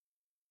him,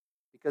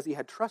 because he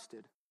had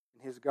trusted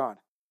in his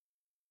God.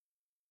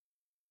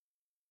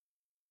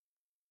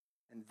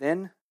 And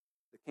then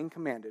the king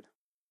commanded,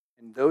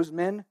 and those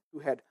men who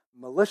had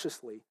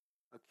maliciously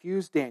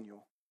accused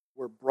Daniel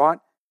were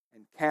brought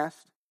and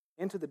cast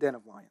into the den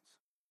of lions.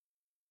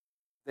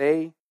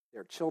 They,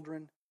 their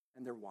children,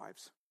 and their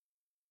wives.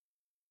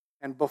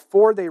 And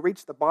before they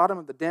reached the bottom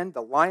of the den,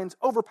 the lions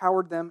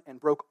overpowered them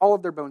and broke all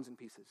of their bones in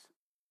pieces.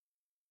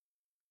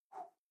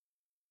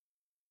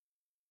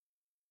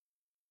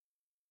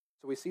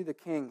 So we see the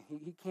king,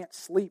 he can't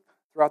sleep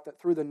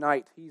through the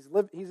night. He's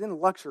in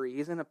luxury,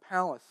 he's in a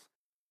palace,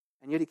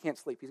 and yet he can't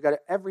sleep. He's got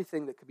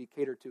everything that could be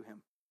catered to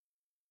him.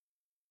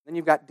 Then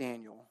you've got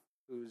Daniel,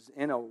 who's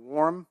in a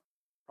warm,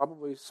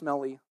 probably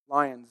smelly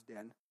lion's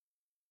den,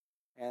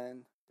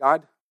 and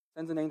God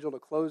sends an angel to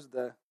close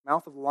the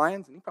mouth of the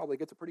lions, and he probably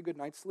gets a pretty good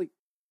night's sleep.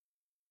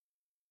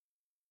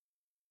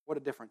 What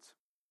a difference.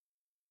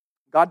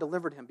 God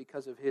delivered him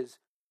because of his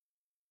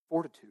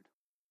fortitude,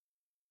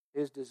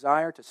 his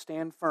desire to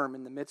stand firm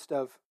in the midst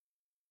of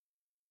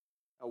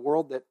a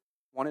world that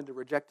wanted to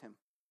reject him.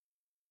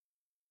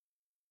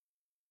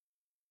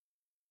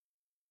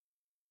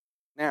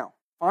 Now,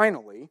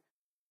 finally,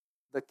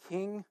 the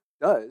king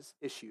does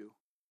issue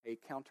a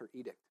counter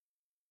edict,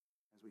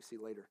 as we see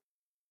later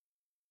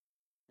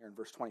here in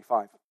verse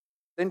 25.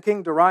 Then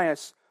King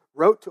Darius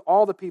wrote to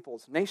all the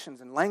peoples,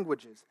 nations, and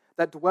languages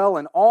that dwell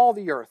in all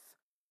the earth,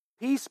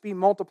 "Peace be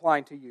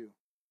multiplied to you.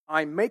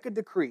 I make a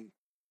decree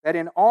that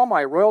in all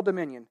my royal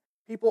dominion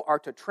people are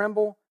to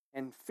tremble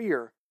and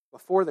fear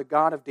before the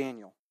God of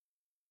Daniel.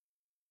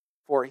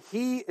 For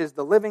he is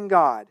the living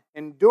God,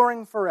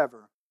 enduring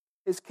forever.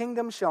 His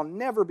kingdom shall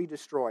never be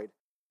destroyed,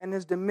 and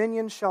his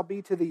dominion shall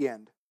be to the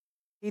end.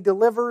 He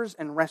delivers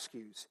and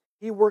rescues.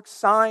 He works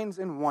signs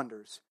and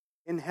wonders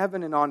in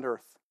heaven and on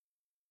earth.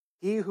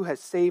 He who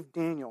has saved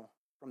Daniel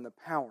from the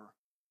power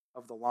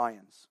of the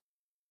lions."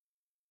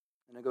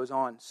 And it goes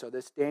on, "So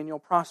this Daniel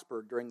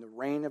prospered during the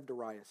reign of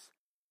Darius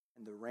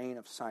and the reign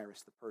of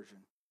Cyrus the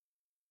Persian."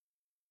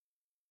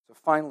 So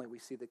finally, we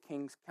see the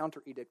king's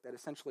counter edict that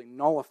essentially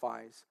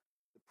nullifies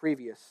the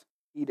previous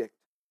edict.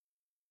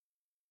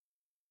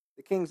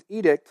 The king's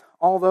edict,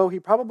 although he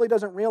probably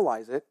doesn't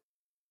realize it,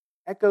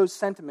 echoes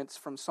sentiments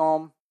from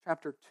Psalm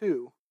chapter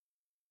 2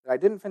 that I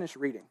didn't finish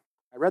reading.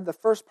 I read the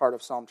first part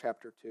of Psalm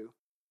chapter 2,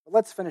 but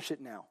let's finish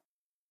it now,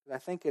 because I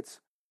think it's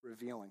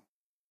revealing.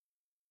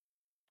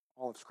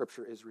 All of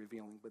Scripture is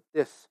revealing, but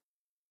this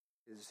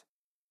is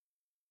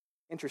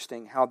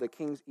interesting how the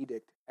king's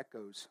edict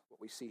echoes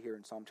what we see here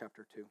in Psalm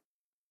chapter 2.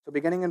 So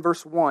beginning in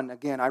verse 1,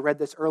 again, I read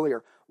this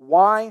earlier.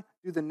 "Why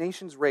do the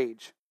nations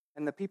rage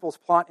and the peoples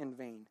plot in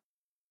vain?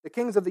 The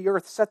kings of the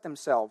earth set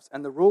themselves,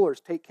 and the rulers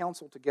take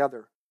counsel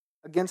together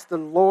against the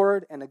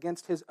Lord and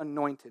against his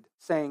anointed,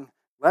 saying,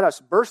 'Let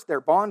us burst their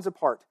bonds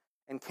apart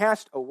and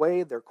cast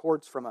away their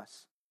cords from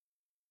us.'"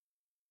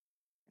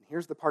 And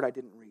here's the part I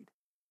didn't read.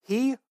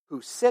 "He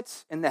who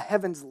sits in the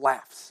heavens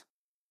laughs.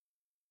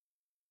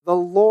 The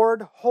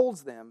Lord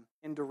holds them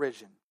in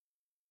derision.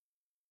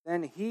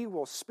 Then he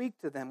will speak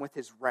to them with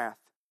his wrath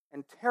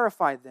and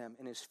terrify them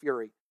in his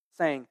fury,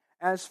 saying,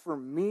 'As for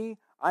me,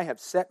 I have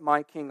set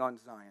my king on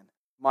Zion,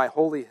 my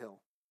holy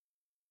hill.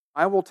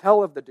 I will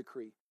tell of the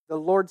decree. The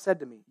Lord said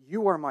to me,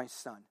 you are my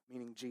son,'"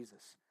 meaning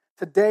Jesus.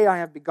 "Today I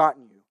have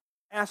begotten you.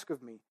 Ask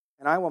of me,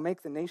 and I will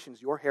make the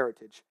nations your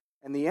heritage,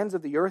 and the ends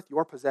of the earth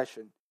your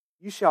possession.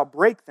 You shall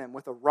break them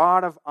with a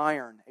rod of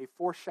iron," a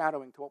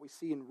foreshadowing to what we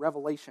see in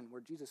Revelation, where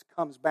Jesus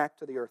comes back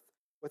to the earth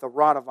with a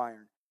rod of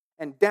iron,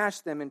 "and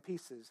dash them in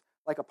pieces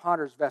like a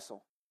potter's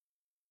vessel.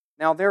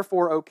 Now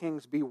therefore, O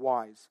kings, be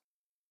wise.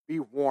 Be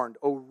warned,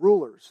 O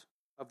rulers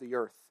of the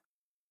earth.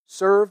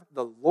 Serve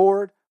the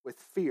Lord with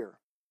fear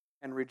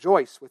and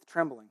rejoice with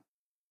trembling.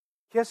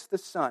 Kiss the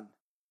Son,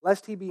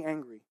 lest he be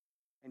angry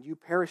and you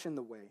perish in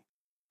the way,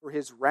 for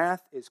his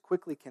wrath is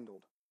quickly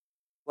kindled.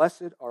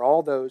 Blessed are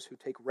all those who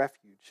take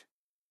refuge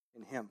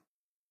in him."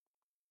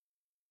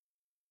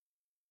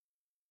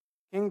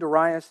 King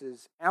Darius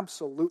is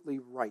absolutely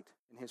right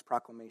in his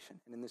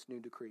proclamation and in this new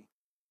decree.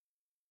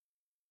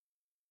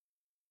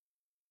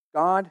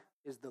 God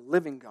is the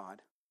living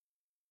God,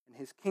 and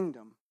his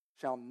kingdom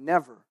shall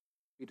never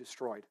be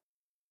destroyed.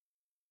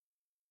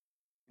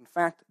 In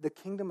fact, the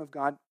kingdom of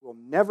God will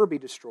never be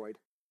destroyed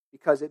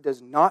because it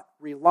does not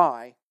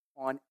rely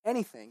on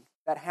anything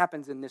that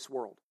happens in this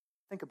world.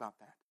 Think about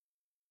that.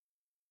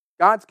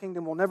 God's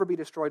kingdom will never be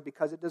destroyed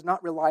because it does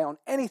not rely on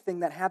anything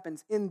that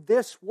happens in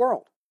this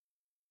world.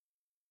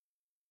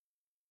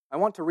 I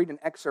want to read an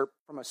excerpt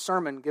from a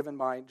sermon given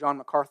by John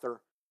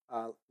MacArthur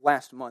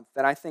last month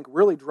that I think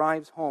really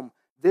drives home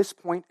this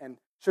point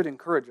and should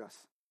encourage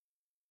us.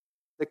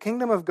 The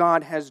kingdom of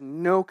God has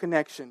no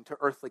connection to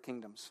earthly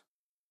kingdoms.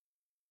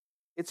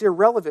 It's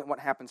irrelevant what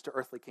happens to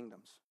earthly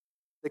kingdoms.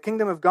 The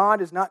kingdom of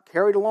God is not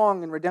carried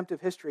along in redemptive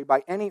history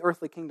by any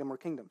earthly kingdom or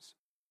kingdoms.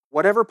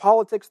 Whatever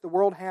politics the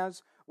world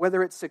has,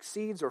 whether it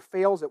succeeds or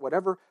fails at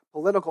whatever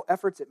political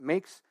efforts it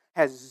makes,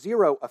 has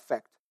zero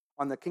effect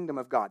on the kingdom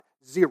of God.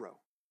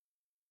 Zero.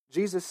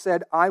 Jesus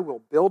said, "I will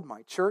build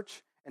my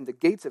church, and the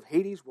gates of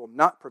Hades will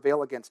not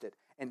prevail against it."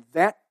 And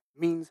that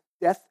means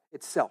death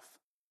itself.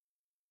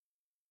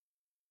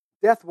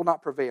 Death will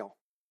not prevail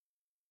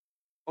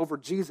over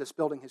Jesus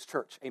building his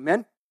church.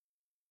 Amen?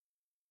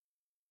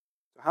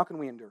 So how can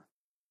we endure?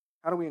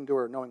 How do we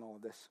endure knowing all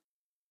of this?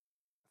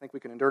 I think we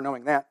can endure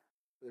knowing that.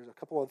 There's a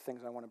couple other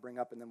things I want to bring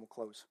up, and then we'll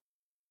close.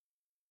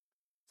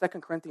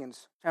 2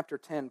 Corinthians chapter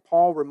 10,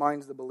 Paul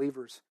reminds the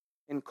believers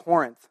in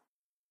Corinth,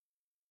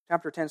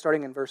 chapter 10,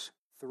 starting in verse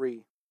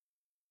 3.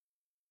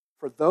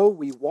 "For though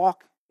we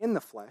walk in the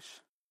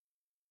flesh,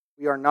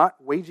 we are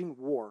not waging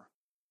war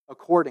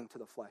according to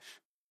the flesh.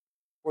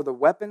 For the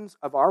weapons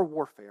of our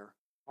warfare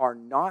are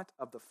not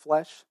of the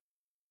flesh,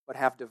 but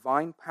have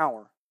divine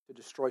power to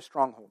destroy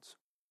strongholds.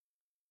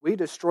 We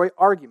destroy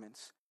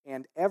arguments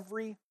and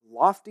every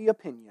lofty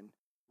opinion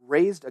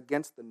raised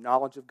against the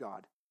knowledge of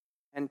God,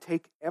 and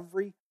take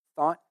every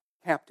thought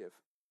captive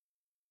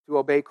to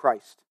obey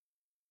Christ,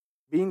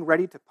 being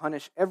ready to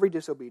punish every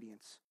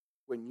disobedience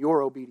when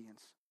your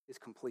obedience is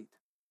complete."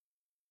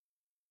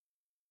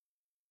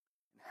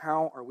 And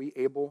how are we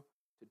able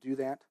to do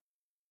that?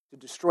 to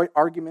destroy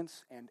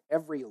arguments and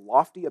every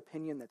lofty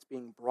opinion that's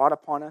being brought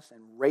upon us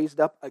and raised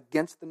up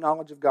against the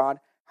knowledge of God.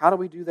 How do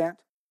we do that?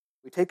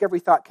 We take every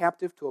thought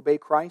captive to obey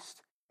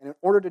Christ. And in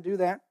order to do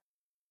that,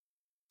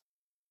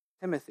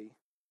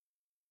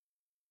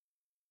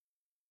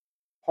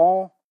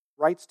 Paul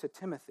writes to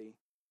Timothy,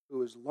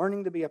 who is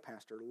learning to be a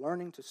pastor,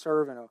 learning to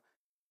serve in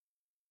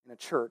a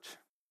church.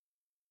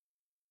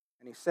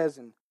 And he says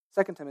in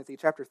 2 Timothy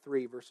chapter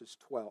 3,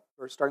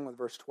 starting with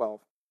verse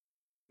 12,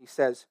 he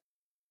says,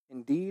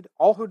 "Indeed,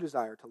 all who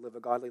desire to live a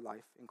godly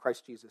life in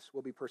Christ Jesus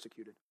will be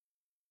persecuted,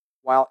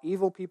 while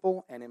evil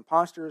people and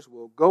impostors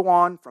will go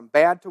on from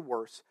bad to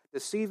worse,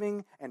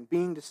 deceiving and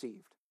being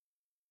deceived.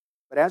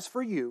 But as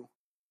for you,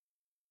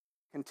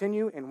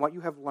 continue in what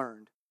you have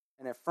learned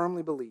and have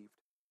firmly believed,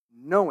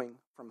 knowing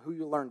from who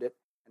you learned it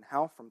and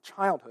how from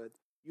childhood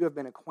you have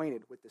been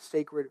acquainted with the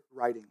sacred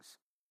writings,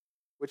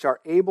 which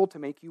are able to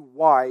make you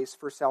wise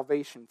for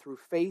salvation through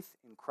faith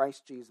in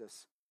Christ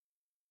Jesus."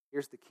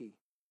 Here's the key.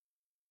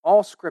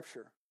 All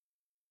Scripture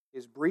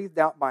is breathed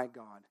out by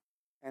God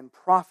and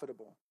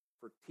profitable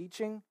for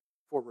teaching,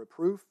 for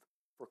reproof,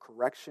 for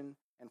correction,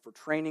 and for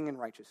training in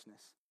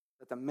righteousness,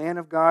 that the man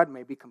of God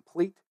may be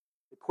complete,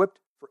 equipped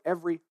for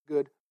every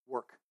good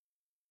work.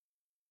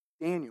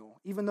 Daniel,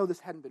 even though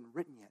this hadn't been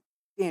written yet,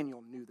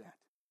 Daniel knew that.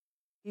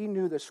 He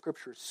knew the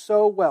Scriptures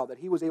so well that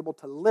he was able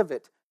to live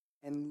it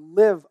and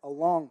live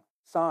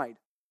alongside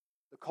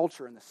the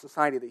culture and the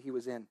society that he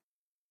was in.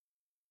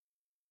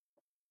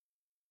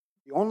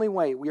 The only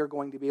way we are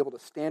going to be able to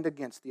stand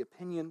against the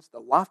opinions, the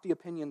lofty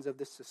opinions of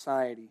this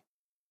society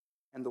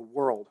and the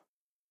world,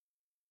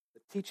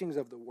 the teachings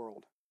of the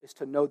world, is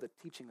to know the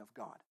teaching of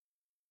God.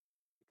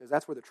 Because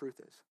that's where the truth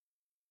is.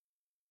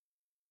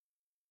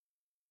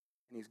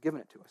 And He's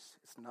given it to us.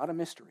 It's not a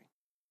mystery.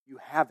 You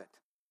have it.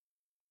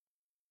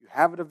 You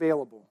have it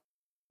available.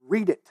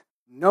 Read it.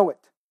 Know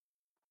it.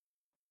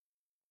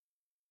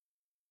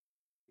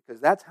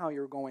 Because that's how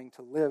you're going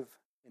to live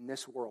in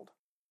this world,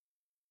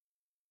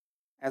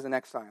 as an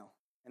exile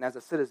and as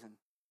a citizen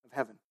of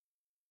heaven.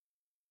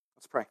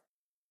 Let's pray.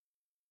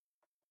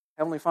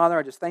 Heavenly Father,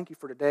 I just thank you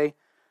for today.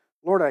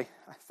 Lord, I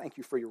thank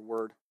you for your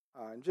word.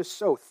 I'm just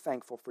so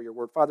thankful for your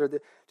word. Father,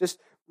 just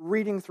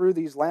reading through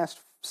these last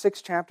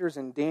 6 chapters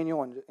in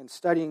Daniel and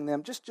studying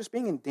them, just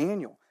being in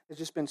Daniel has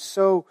just been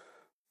so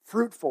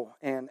fruitful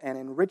and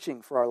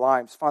enriching for our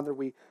lives. Father,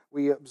 we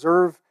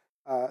observe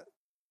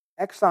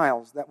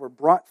exiles that were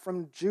brought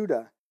from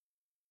Judah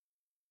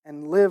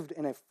and lived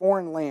in a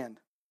foreign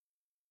land,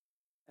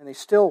 and they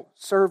still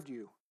served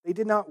you. They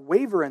did not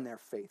waver in their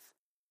faith.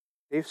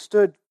 They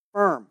stood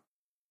firm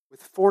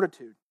with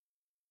fortitude.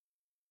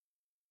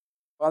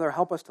 Father,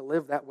 help us to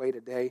live that way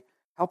today.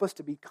 Help us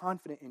to be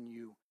confident in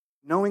you,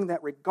 knowing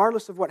that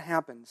regardless of what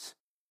happens,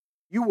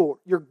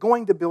 you're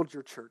going to build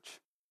your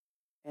church,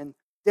 and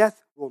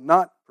death will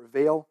not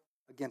prevail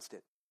against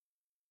it.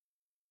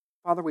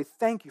 Father, we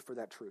thank you for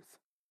that truth.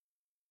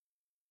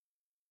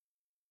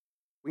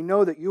 We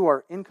know that you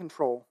are in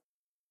control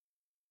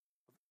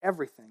of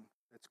everything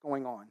that's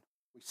going on.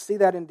 We see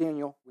that in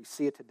Daniel. We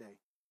see it today.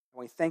 And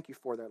we thank you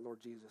for that,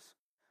 Lord Jesus.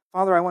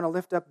 Father, I want to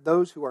lift up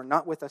those who are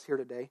not with us here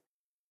today,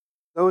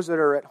 those that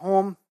are at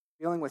home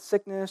dealing with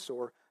sickness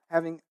or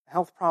having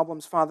health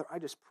problems. Father, I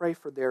just pray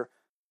for their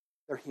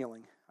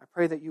healing. I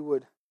pray that you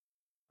would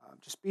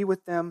just be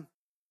with them,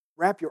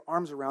 wrap your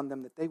arms around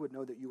them, that they would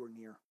know that you are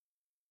near.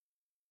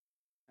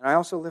 And I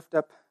also lift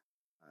up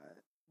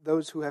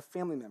those who have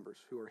family members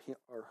who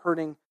are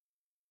hurting.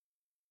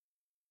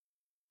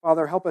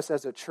 Father, help us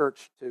as a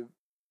church to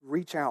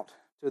reach out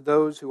to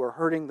those who are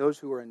hurting, those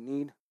who are in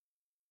need,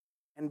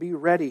 and be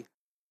ready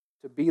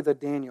to be the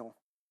Daniel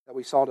that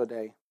we saw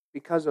today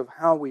because of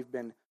how we've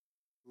been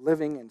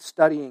living and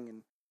studying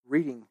and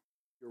reading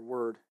your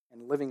word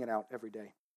and living it out every day.